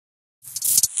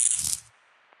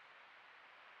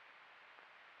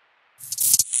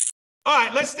All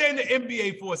right, let's stay in the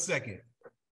NBA for a second.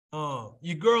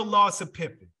 Your girl Larsa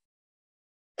Pippen.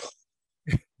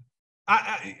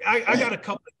 I got a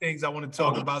couple of things I want to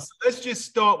talk about. So let's just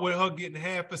start with her getting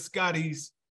half of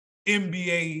Scottie's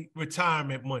NBA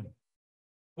retirement money.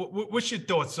 What's your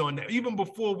thoughts on that? Even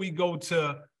before we go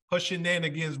to her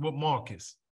shenanigans with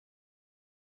Marcus.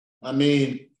 I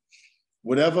mean,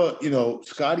 whatever,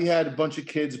 Scottie had a bunch of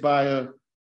kids by her.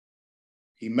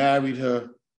 He married her.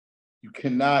 You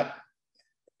cannot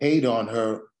hate on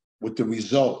her with the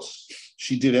results.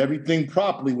 She did everything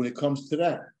properly when it comes to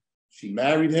that. She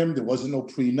married him. There wasn't no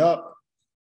prenup.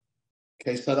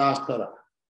 Que sera, sera.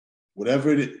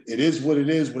 Whatever it is what it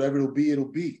is. Whatever it'll be, it'll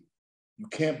be. You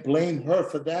can't blame her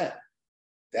for that.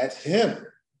 That's him.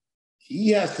 He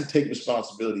has to take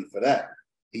responsibility for that.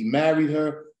 He married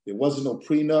her. There wasn't no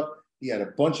prenup. He had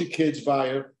a bunch of kids by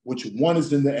her, which one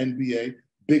is in the NBA.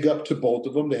 Big up to both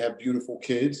of them. They have beautiful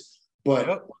kids.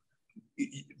 But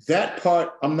that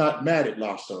part, I'm not mad at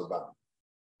Larsa about.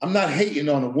 I'm not hating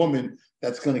on a woman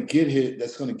that's going to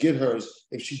get hers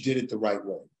if she did it the right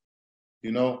way.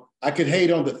 I could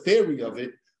hate on the theory of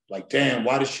it, like, damn,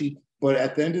 why does she? But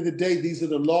at the end of the day, these are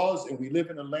the laws, and we live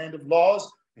in a land of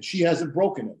laws, and she hasn't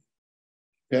broken them.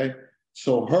 Okay,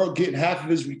 so her getting half of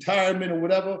his retirement or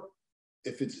whatever,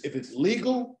 if it's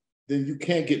legal, then you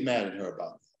can't get mad at her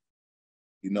about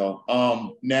it.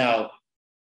 Now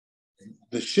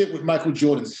the shit with Michael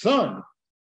Jordan's son,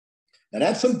 now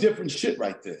that's some different shit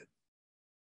right there.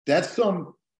 That's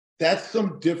some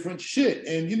different shit.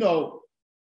 And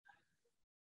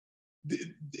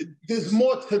there's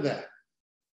more to that.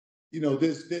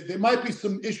 There might be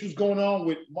some issues going on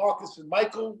with Marcus and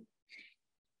Michael.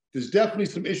 There's definitely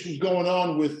some issues going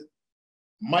on with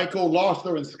Michael,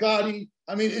 Larsa, and Scottie.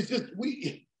 I mean, it's just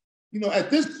at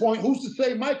this point, who's to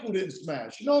say Michael didn't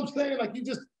smash? You know what I'm saying?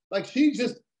 Like she's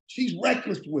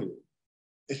reckless with it.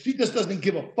 And she just doesn't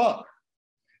give a fuck.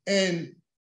 And,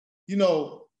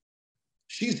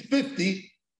 she's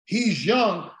 50, he's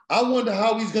young. I wonder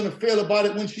how he's gonna feel about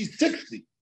it when she's 60.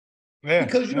 Yeah,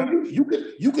 because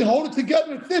you can hold it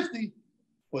together at 50,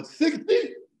 but 60,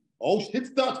 shit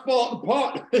starts falling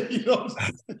apart.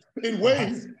 In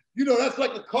ways. That's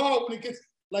like a car when it gets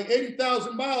like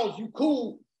 80,000 miles. You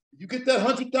cool. You get that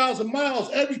 100,000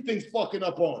 miles, everything's fucking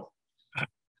up on it.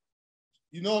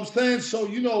 You know what I'm saying? So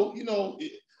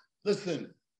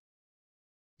listen.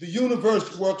 The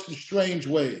universe works in strange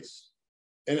ways,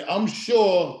 and I'm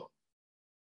sure,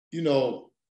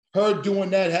 her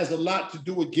doing that has a lot to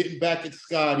do with getting back at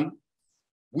Scottie.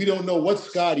 We don't know what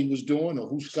Scottie was doing or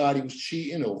who Scottie was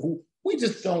cheating or who. We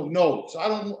just don't know. So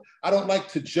I don't like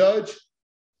to judge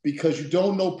because you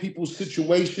don't know people's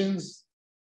situations.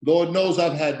 Lord knows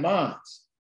I've had mine.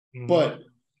 Mm-hmm.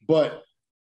 But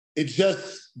it's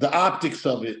just the optics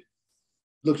of it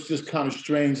looks just kind of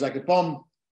strange. Like if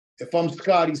I'm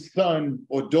Scottie's son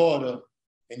or daughter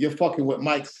and you're fucking with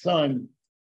Mike's son,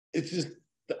 it's just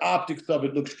the optics of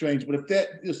it looks strange. But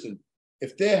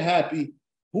if they're happy,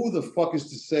 who the fuck is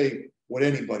to say what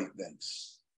anybody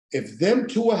thinks? If them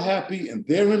two are happy and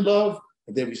they're in love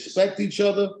and they respect each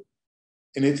other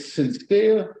and it's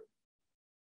sincere,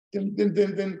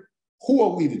 then who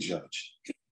are we to judge?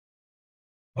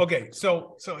 Okay,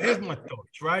 so here's my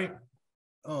thoughts, right?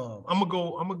 I'm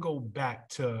gonna go back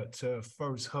to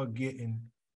first her getting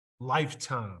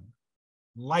lifetime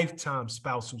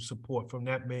spousal support from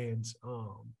that man's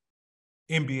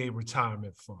NBA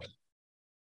retirement fund.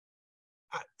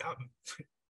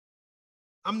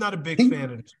 I'm not a big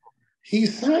fan of this. He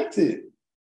signed it.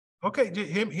 Okay,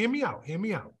 hear me out.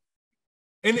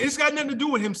 And it's got nothing to do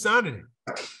with him signing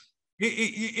it.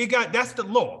 It got, that's the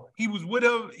law. He was with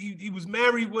her. He was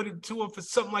married to her for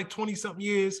something like 20-something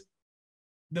years.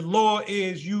 The law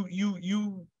is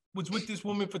you was with this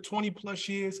woman for 20 plus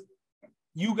years.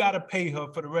 You got to pay her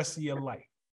for the rest of your life.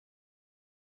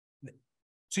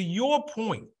 To your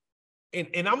point,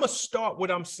 and I'm going to start what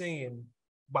I'm saying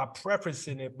by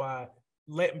prefacing it by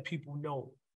letting people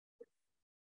know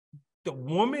the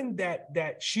woman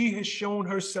that she has shown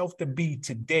herself to be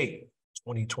today,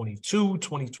 2022,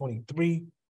 2023,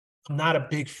 I'm not a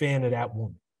big fan of that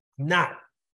woman. Not.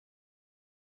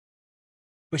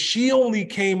 But she only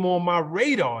came on my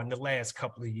radar in the last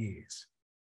couple of years.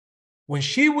 When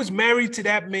she was married to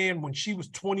that man when she was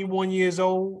 21 years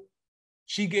old,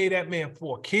 she gave that man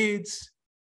 4 kids.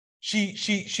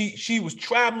 She was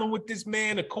traveling with this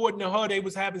man. According to her, they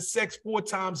was having sex 4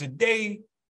 times a day.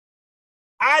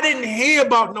 I didn't hear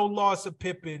about no Larsa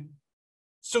Pippen.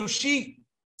 So she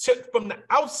took from the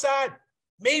outside,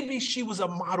 maybe she was a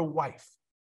model wife.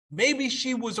 Maybe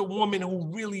she was a woman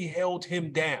who really held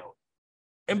him down.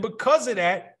 And because of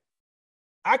that,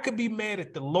 I could be mad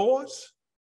at the laws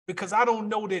because I don't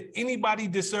know that anybody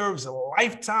deserves a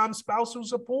lifetime spousal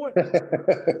support,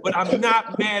 but I'm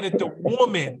not mad at the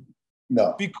woman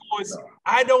because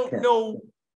I don't know,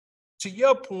 to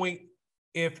your point,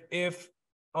 if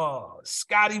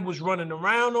Scottie was running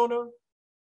around on her,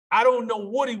 I don't know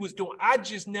what he was doing. I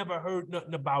just never heard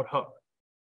nothing about her.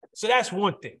 So that's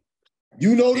one thing.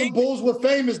 You know them Bulls were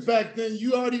famous back then.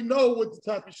 You already know what the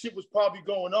type of shit was probably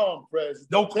going on, Prez.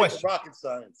 No question. Rocket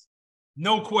science.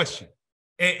 No question.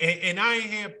 And I ain't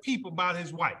hear peep about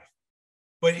his wife.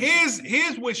 But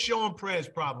here's where Sean Prez's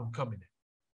problem coming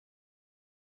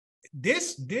in.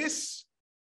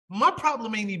 My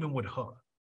problem ain't even with her.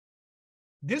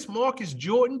 This Marcus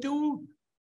Jordan dude,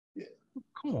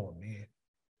 come on, man.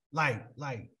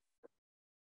 Like,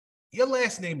 your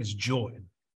last name is Jordan.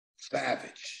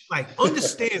 Savage. Like,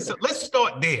 understand, so let's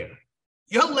start there.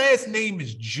 Your last name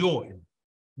is Jordan.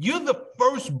 You're the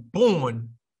firstborn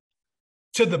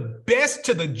to the best,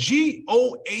 to the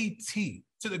GOAT,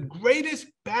 to the greatest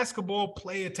basketball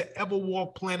player to ever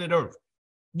walk planet Earth.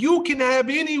 You can have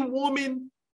any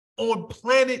woman on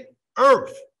planet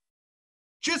Earth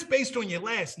just based on your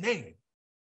last name.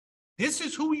 This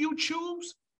is who you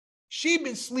choose? She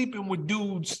been sleeping with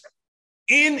dudes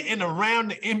in and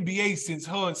around the NBA since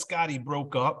her and Scottie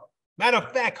broke up. Matter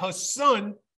of fact, her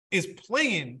son is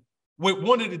playing with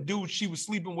one of the dudes she was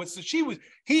sleeping with. So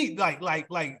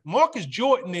Marcus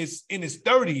Jordan is in his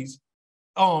 30s.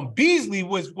 Beasley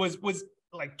was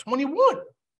like 21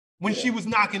 when she was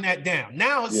knocking that down.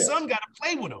 Now her son got to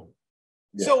play with him.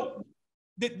 Yeah. So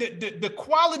the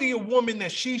quality of woman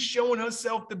that she's showing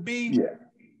herself to be,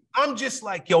 I'm just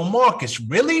like, yo, Marcus,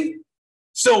 really?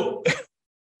 So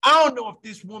I don't know if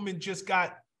this woman just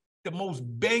got the most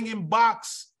banging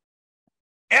box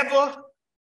ever,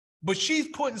 but she's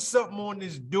putting something on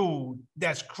this dude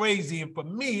that's crazy. And for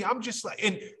me, I'm just like,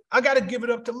 and I got to give it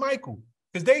up to Michael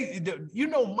because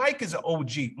Mike is an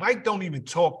OG. Mike don't even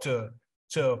talk to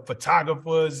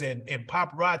photographers and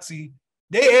paparazzi.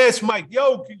 They asked Mike,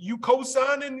 yo, you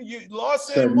co-signing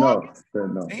Larsa and Marcus?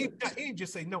 No. And he didn't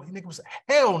just say no. He nigga was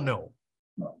hell no.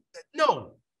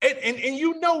 No. And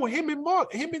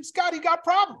him and Scottie got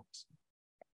problems.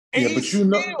 And he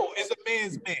still is a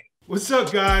man's man. What's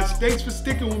up, guys? Thanks for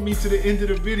sticking with me to the end of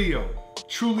the video.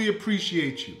 Truly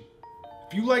appreciate you.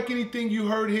 If you like anything you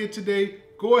heard here today,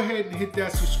 go ahead and hit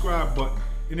that subscribe button.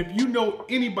 And if you know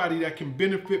anybody that can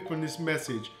benefit from this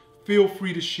message, feel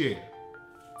free to share.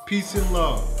 Peace and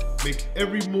love. Make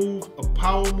every move a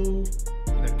power move.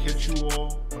 And I'll catch you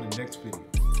all on the next video.